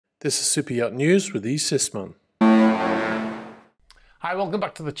This is Super Yacht News with E. Sisman. Hi, welcome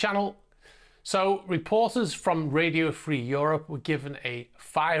back to the channel. So, reporters from Radio Free Europe were given a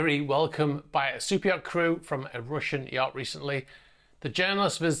fiery welcome by a super yacht crew from a Russian yacht recently. The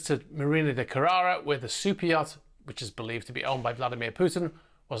journalists visited Marina de Carrara, where the super yacht, which is believed to be owned by Vladimir Putin,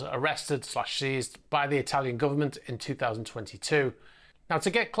 was arrested/seized by the Italian government in 2022. Now, to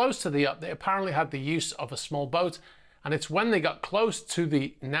get close to the yacht, they apparently had the use of a small boat, and it's when they got close to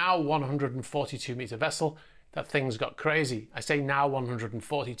the now 142 meter vessel that things got crazy. I say now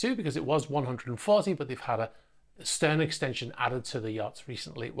 142 because it was 140, but they've had a stern extension added to the yacht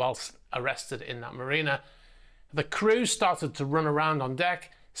recently whilst arrested in that marina. The crew started to run around on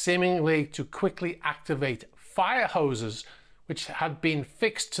deck, seemingly to quickly activate fire hoses, which had been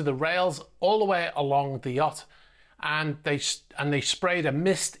fixed to the rails all the way along the yacht, and they sprayed a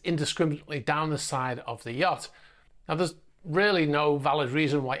mist indiscriminately down the side of the yacht. Now, there's really no valid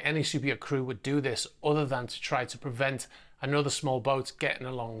reason why any super yacht crew would do this other than to try to prevent another small boat getting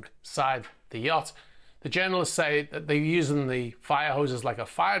alongside the yacht. The journalists say that they're using the fire hoses like a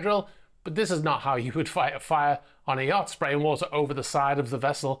fire drill, but this is not how you would fight a fire on a yacht, spraying water over the side of the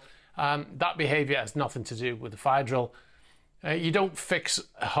vessel. That behavior has nothing to do with the fire drill. You don't fix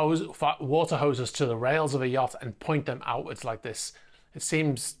water hoses to the rails of a yacht and point them outwards like this. It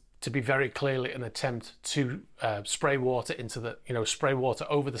seems to be very clearly an attempt to spray water spray water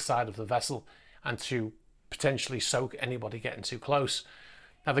over the side of the vessel and to potentially soak anybody getting too close.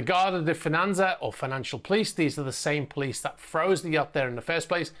 Now, the Guardia di Finanza, or financial police, these are the same police that froze the yacht there in the first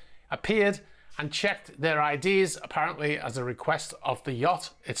place, appeared and checked their IDs, apparently as a request of the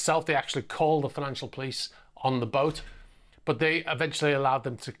yacht itself. They actually called the financial police on the boat, but they eventually allowed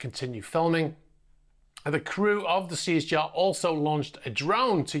them to continue filming. The crew of the seized yacht also launched a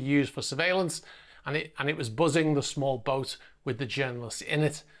drone to use for surveillance, and it was buzzing the small boat with the journalists in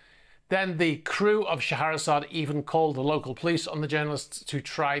it. Then the crew of Scheherazade even called the local police on the journalists to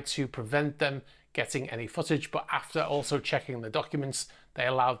try to prevent them getting any footage, but after also checking the documents, they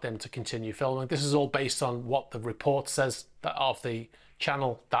allowed them to continue filming. This is all based on what the report says of the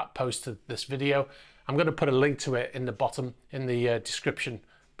channel that posted this video. I'm going to put a link to it in the bottom, in the description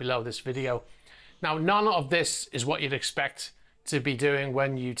below this video. Now, none of this is what you'd expect to be doing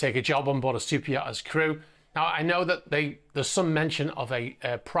when you take a job on board a super yacht as crew. Now, I know that there's some mention of a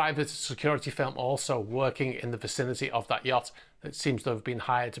private security firm also working in the vicinity of that yacht that seems to have been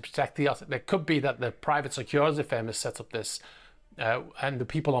hired to protect the yacht. It could be that the private security firm has set up this and the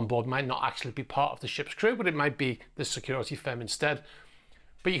people on board might not actually be part of the ship's crew, but it might be the security firm instead.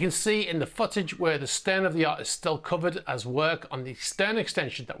 But you can see in the footage where the stern of the yacht is still covered as work on the stern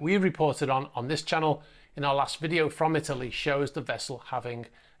extension that we reported on this channel in our last video from Italy shows the vessel having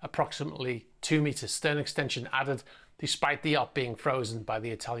approximately 2 meters stern extension added, despite the yacht being frozen by the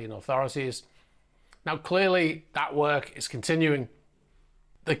Italian authorities. Now, clearly that work is continuing.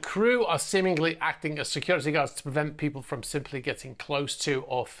 The crew are seemingly acting as security guards to prevent people from simply getting close to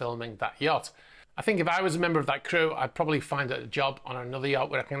or filming that yacht. I think if I was a member of that crew, I'd probably find a job on another yacht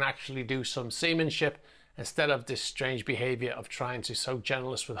where I can actually do some seamanship instead of this strange behavior of trying to soak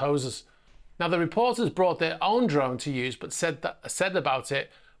journalists with hoses. Now, the reporters brought their own drone to use, but said about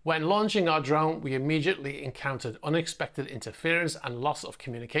it, when launching our drone, we immediately encountered unexpected interference and loss of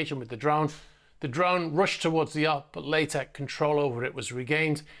communication with the drone. The drone rushed towards the yacht, but later control over it was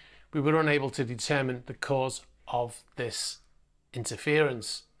regained. We were unable to determine the cause of this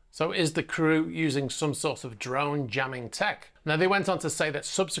interference. So is the crew using some sort of drone jamming tech? Now, they went on to say that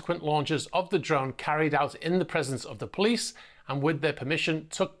subsequent launches of the drone carried out in the presence of the police and with their permission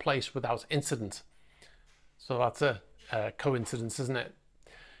took place without incident. So that's a coincidence, isn't it?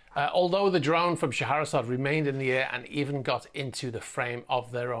 Although the drone from Scheherazade remained in the air and even got into the frame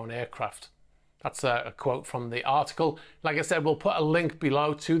of their own aircraft. That's a quote from the article. Like I said, we'll put a link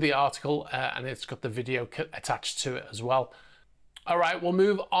below to the article and it's got the video attached to it as well. All right, we'll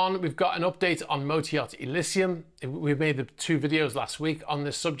move on. We've got an update on motor yacht Elysium. We made the 2 videos last week on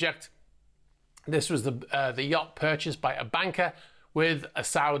this subject. This was the yacht purchased by a banker with a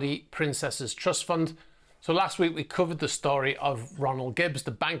Saudi princess's trust fund. So last week we covered the story of Ron Gibbs, the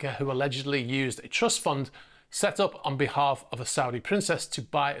banker who allegedly used a trust fund set up on behalf of a Saudi princess to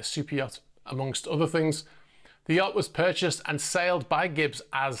buy a super yacht, amongst other things. The yacht was purchased and sailed by Gibbs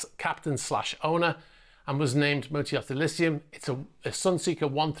as captain/owner and was named Motor Yacht Elysium. It's a Sunseeker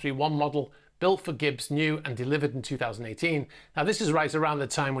 131 model built for Gibbs new and delivered in 2018. Now, this is right around the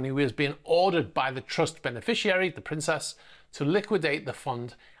time when he was being ordered by the trust beneficiary, the princess, to liquidate the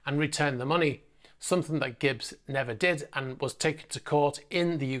fund and return the money. something that Gibbs never did, and was taken to court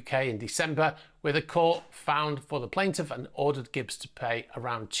in the UK in December, where the court found for the plaintiff and ordered Gibbs to pay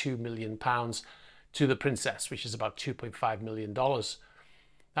around £2 million to the princess, which is about $2.5 million.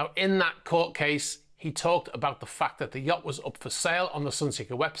 Now, in that court case, he talked about the fact that the yacht was up for sale on the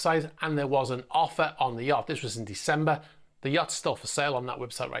Sunseeker website and there was an offer on the yacht. This was in December. The yacht's still for sale on that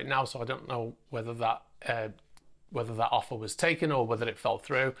website right now, so I don't know whether that offer was taken or whether it fell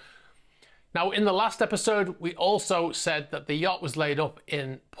through. Now, in the last episode, we also said that the yacht was laid up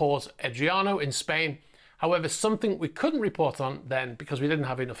in Port Adriano in Spain. However, something we couldn't report on then because we didn't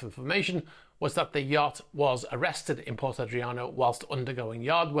have enough information was that the yacht was arrested in Port Adriano whilst undergoing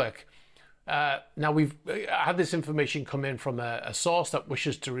yard work. Now, we've had this information come in from a source that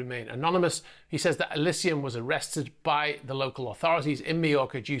wishes to remain anonymous. He says that Elysium was arrested by the local authorities in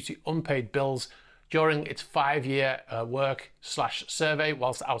Majorca due to unpaid bills during its 5-year work/survey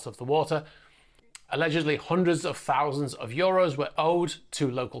whilst out of the water. Allegedly, hundreds of thousands of euros were owed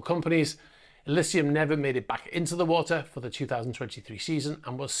to local companies. Elysium never made it back into the water for the 2023 season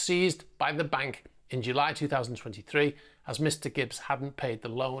and was seized by the bank in July 2023 as Mr. Gibbs hadn't paid the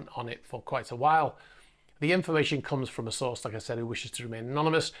loan on it for quite a while. The information comes from a source, like I said, who wishes to remain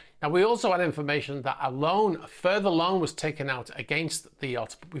anonymous. Now, we also had information that a further loan was taken out against the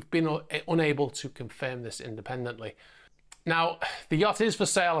yacht, but we've been unable to confirm this independently. Now, the yacht is for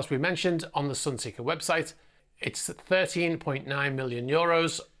sale, as we mentioned, on the Sunseeker website. It's 13.9 million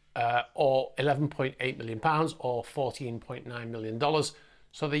euros, or 11.8 million pounds, or $14.9 million.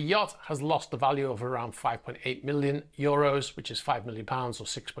 So the yacht has lost the value of around 5.8 million euros, which is £5 million or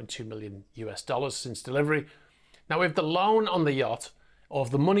 $6.2 million US since delivery. Now, if the loan on the yacht, or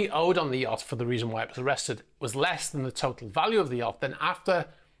if the money owed on the yacht for the reason why it was arrested, was less than the total value of the yacht, then after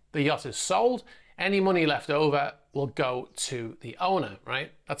the yacht is sold, any money left over will go to the owner,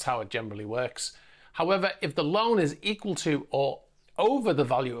 right? That's how it generally works. However, if the loan is equal to or over the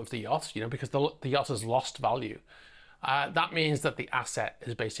value of the yacht, because the yacht has lost value, that means that the asset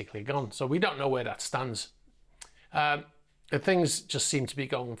is basically gone. So we don't know where that stands. Things just seem to be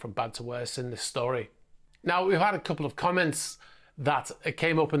going from bad to worse in this story. Now, we've had a couple of comments that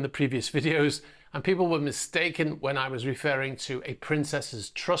came up in the previous videos, and people were mistaken when I was referring to a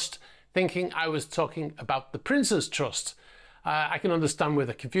princess's trust, thinking I was talking about the Prince's Trust. I can understand where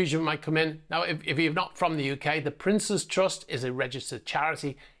the confusion might come in. Now, if you're not from the UK, the Prince's Trust is a registered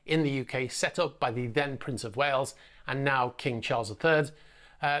charity in the UK set up by the then Prince of Wales and now King Charles III.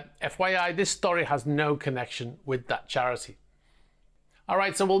 FYI, this story has no connection with that charity. All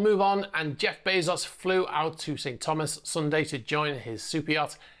right, so we'll move on. And Jeff Bezos flew out to St. Thomas Sunday to join his super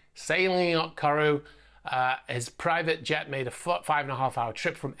yacht, Sailing Yacht Kourou. His private jet made a 5.5-hour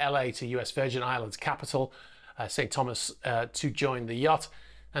trip from LA to US Virgin Islands capital, St. Thomas, to join the yacht.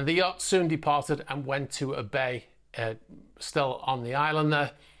 And the yacht soon departed and went to a bay still on the island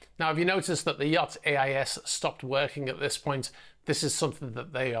there. Now, have you noticed that the yacht AIS stopped working at this point? This is something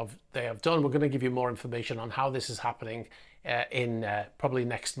that they have done. We're going to give you more information on how this is happening in probably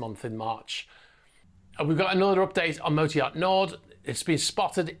next month in March. We've got another update on Motor Yacht Nord. It's been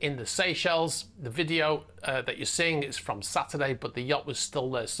spotted in the Seychelles. The video that you're seeing is from Saturday, but the yacht was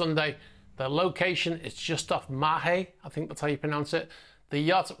still there Sunday. The location is just off Mahe, I think that's how you pronounce it. The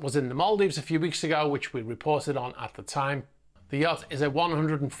yacht was in the Maldives a few weeks ago, which we reported on at the time. The yacht is a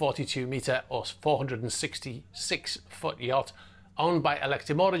 142 metre or 466 foot yacht owned by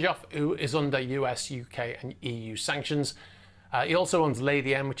Alexei Mordechov, who is under US, UK and EU sanctions. He also owns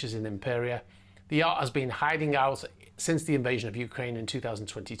Lady M, which is in Imperia. The yacht has been hiding out since the invasion of Ukraine in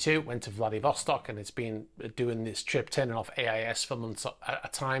 2022, went to Vladivostok, and it's been doing this trip, turning off AIS for months at a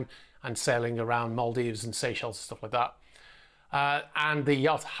time and sailing around Maldives and Seychelles and stuff like that. And the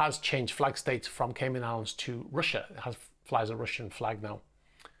yacht has changed flag states from Cayman Islands to Russia. It flies a Russian flag now.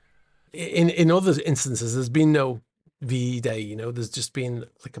 In other instances, there's been no VE Day, there's just been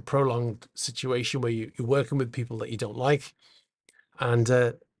like a prolonged situation where you're working with people that you don't like. And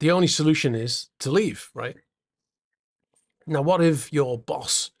the only solution is to leave, right? Now, what if your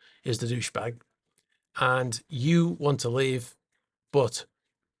boss is the douchebag and you want to leave, but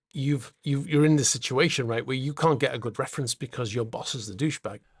you're in this situation, right, where you can't get a good reference because your boss is the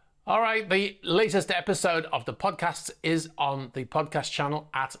douchebag? All right, the latest episode of the podcast is on the podcast channel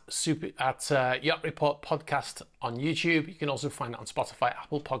at Yacht Report Podcast on YouTube. You can also find it on Spotify,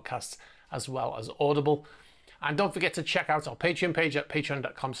 Apple Podcasts, as well as Audible. And don't forget to check out our Patreon page at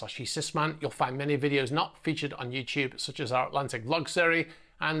patreon.com/eSysman. You'll find many videos not featured on YouTube, such as our Atlantic vlog series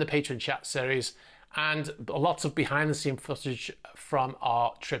and the Patron chat series, and lots of behind-the-scenes footage from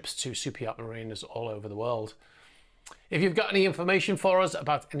our trips to super yacht marinas all over the world. If you've got any information for us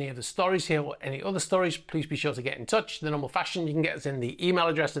about any of the stories here or any other stories, please be sure to get in touch. The normal fashion, you can get us in the email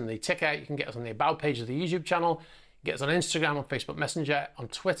address in the ticker, you can get us on the About page of the YouTube channel, get us on Instagram, on Facebook Messenger, on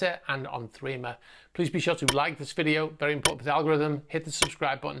Twitter, and on Threema. Please be sure to like this video, very important for the algorithm. Hit the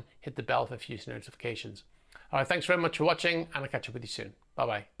subscribe button, hit the bell for future notifications. All right, thanks very much for watching, and I'll catch up with you soon.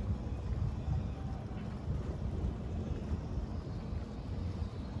 Bye-bye.